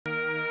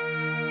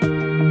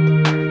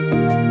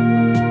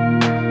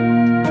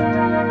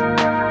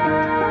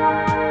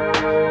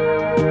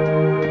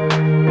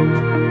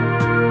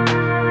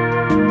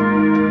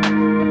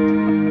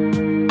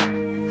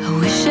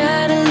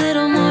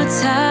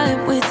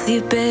with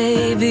you,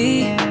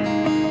 baby.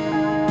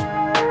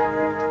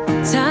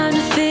 Time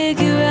to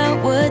figure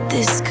out what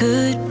this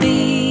could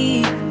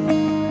be.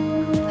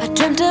 I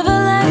dreamt of a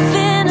life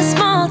in a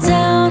small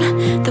town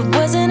that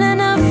wasn't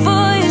enough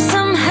for you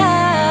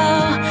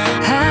somehow.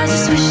 I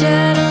just wish I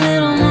had a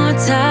little more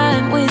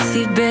time with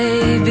you,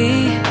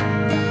 baby.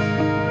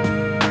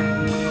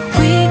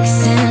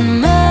 Weeks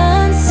and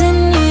months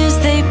and years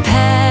they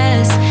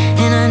passed,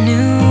 and I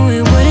knew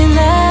it wouldn't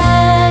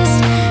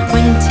last.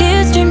 When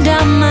tears streamed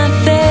down my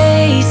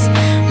face,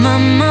 my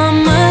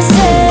mama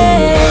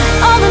said,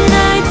 all the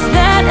nights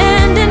that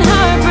end in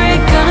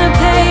heartbreak gonna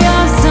pay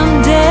off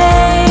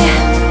someday.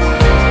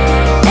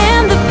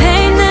 And the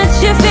pain that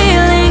you're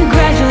feeling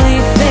gradually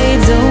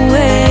fades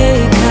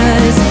away.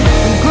 'Cause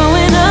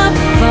growing up,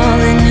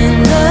 falling in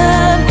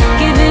love,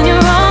 giving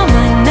your all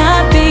might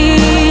not be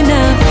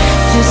enough.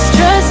 Just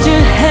trust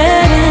your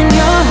head and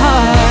your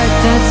heart,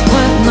 that's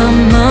what my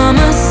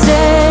mama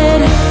said.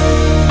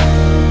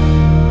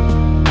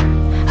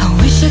 I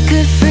wish I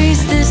could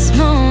freeze this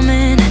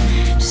moment,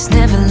 just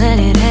never let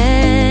it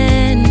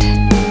end.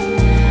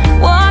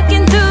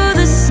 Walking through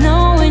the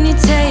snow when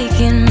you're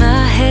taking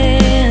my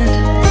hand.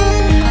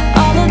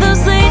 All of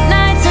those late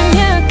nights on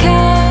your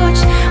couch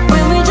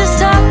when we just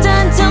talked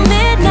until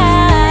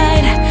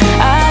midnight.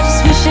 I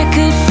just wish I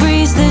could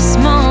freeze this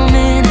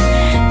moment,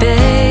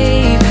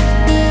 babe.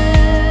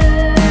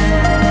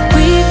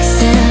 Weeks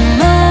and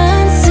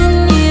months and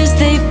years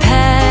they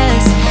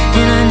passed,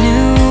 and I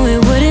knew it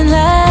wouldn't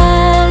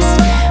last.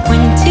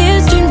 When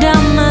tears streamed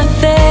down my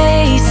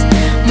face,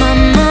 my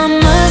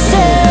mama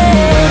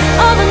said,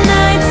 all the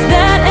nights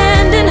that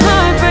end in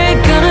heartbreak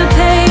gonna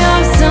pay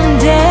off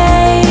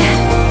someday.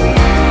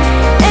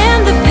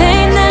 And the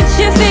pain that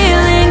you're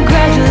feeling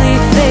gradually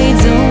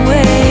fades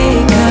away.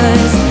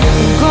 'Cause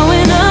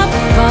growing up,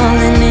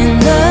 falling in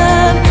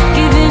love,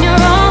 giving your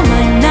all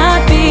might not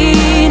be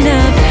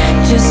enough.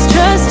 Just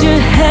trust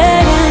your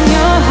head and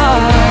your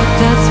heart,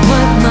 that's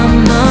what my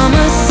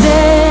mama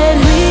said.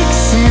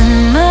 Weeks and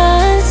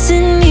months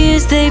and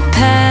years they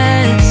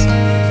passed,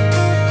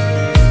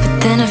 but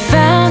then I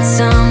found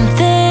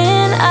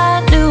something I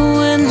knew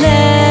would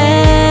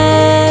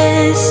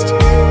last.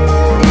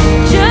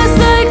 Just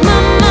like my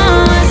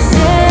mama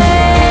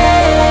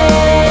said,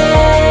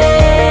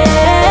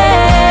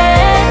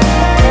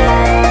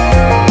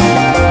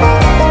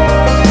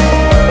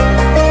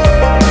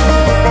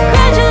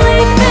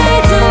 gradually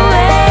fades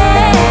away.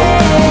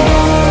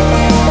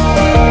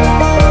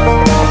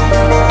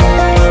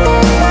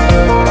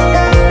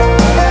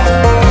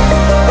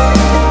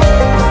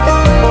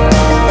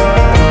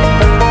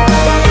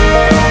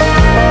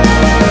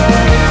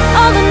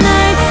 All the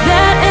nights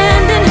that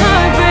end in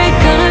heartbreak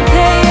gonna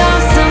pay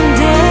off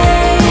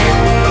someday.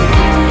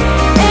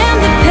 And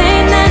the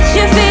pain that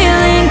you're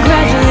feeling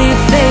gradually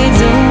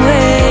fades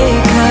away.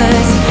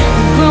 'Cause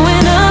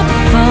growing up,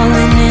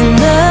 falling in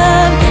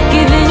love,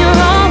 giving your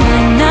all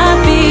might not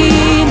be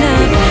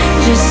enough.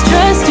 Just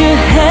trust your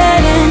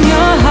head and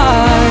your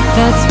heart,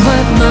 that's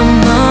what my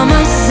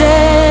mama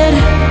said.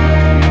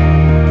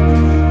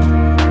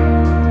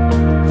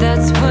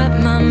 That's what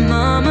my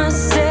mama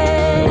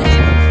said.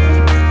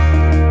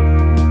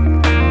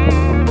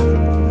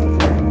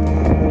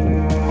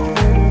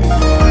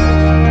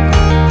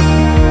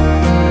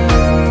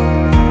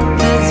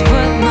 That's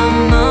what my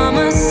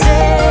mama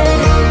said.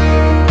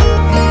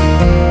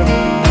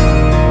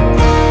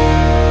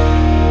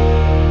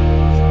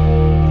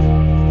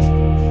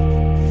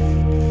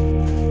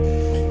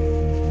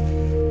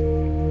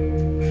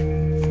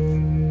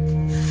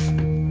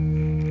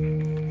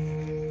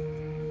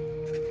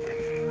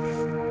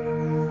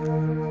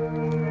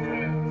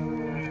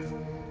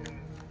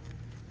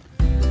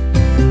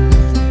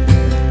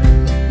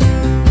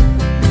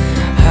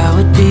 I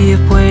would be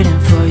up waiting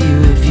for you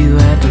if you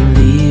had to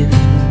leave.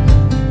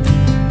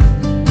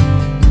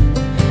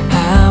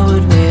 I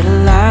would wait a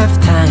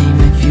lifetime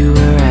if you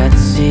were at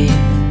sea.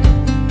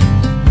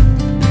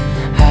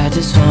 I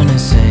just wanna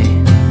say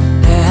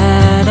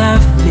that I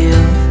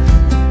feel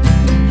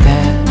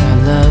that our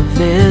love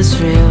is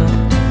real.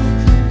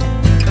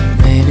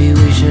 Maybe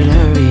we should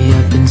hurry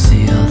up and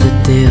seal the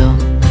deal.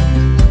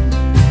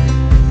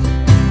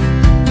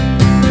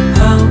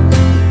 Oh,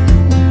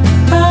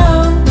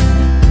 oh,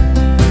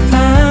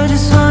 I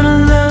just wanna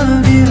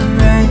love you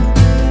right.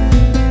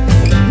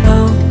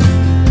 Oh,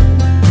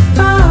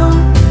 oh,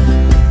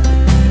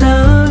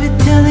 love you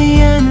till the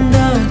end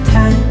of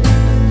time.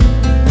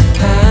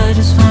 I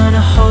just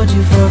wanna hold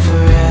you for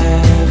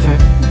forever.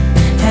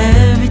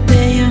 Every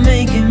day you're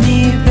making me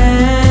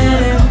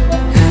better.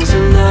 'Cause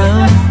a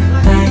love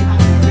like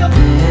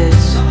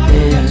this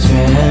is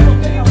rare,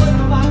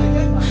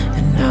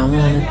 and I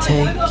wanna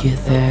take you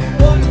there.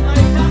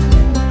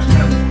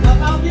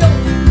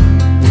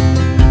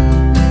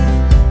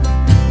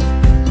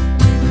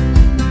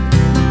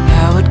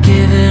 I would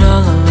give it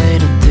all away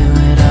to do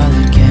it all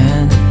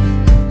again.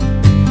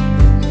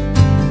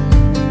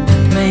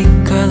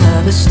 Make our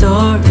love a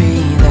story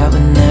that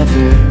would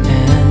never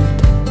end.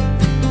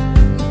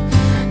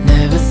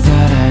 Never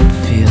thought I'd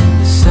feel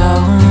so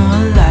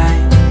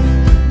alive.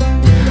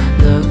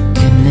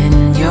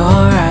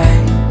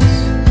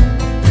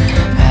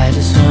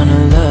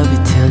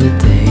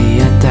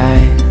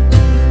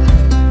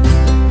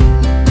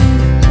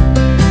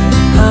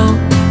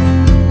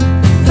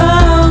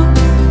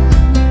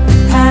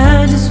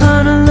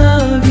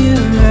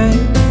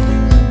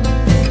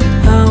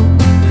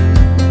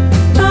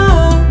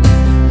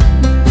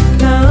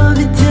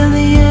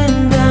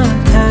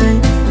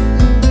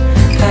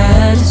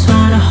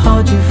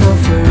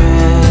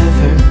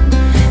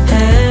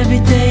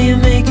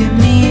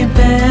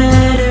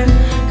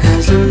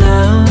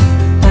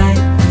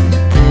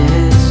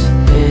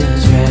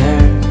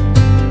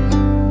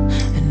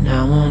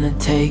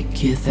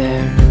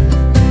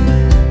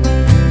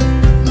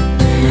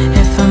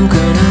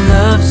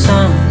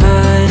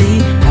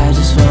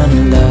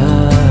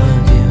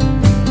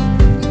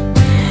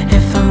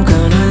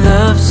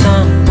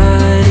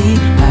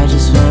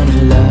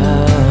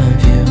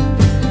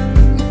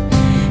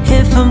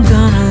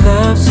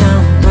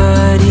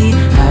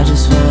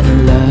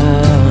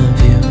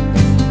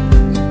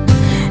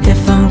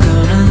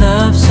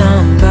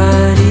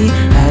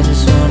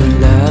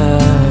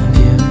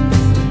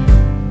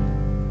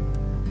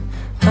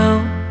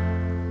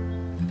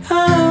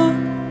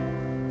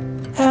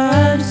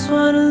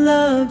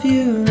 love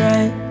you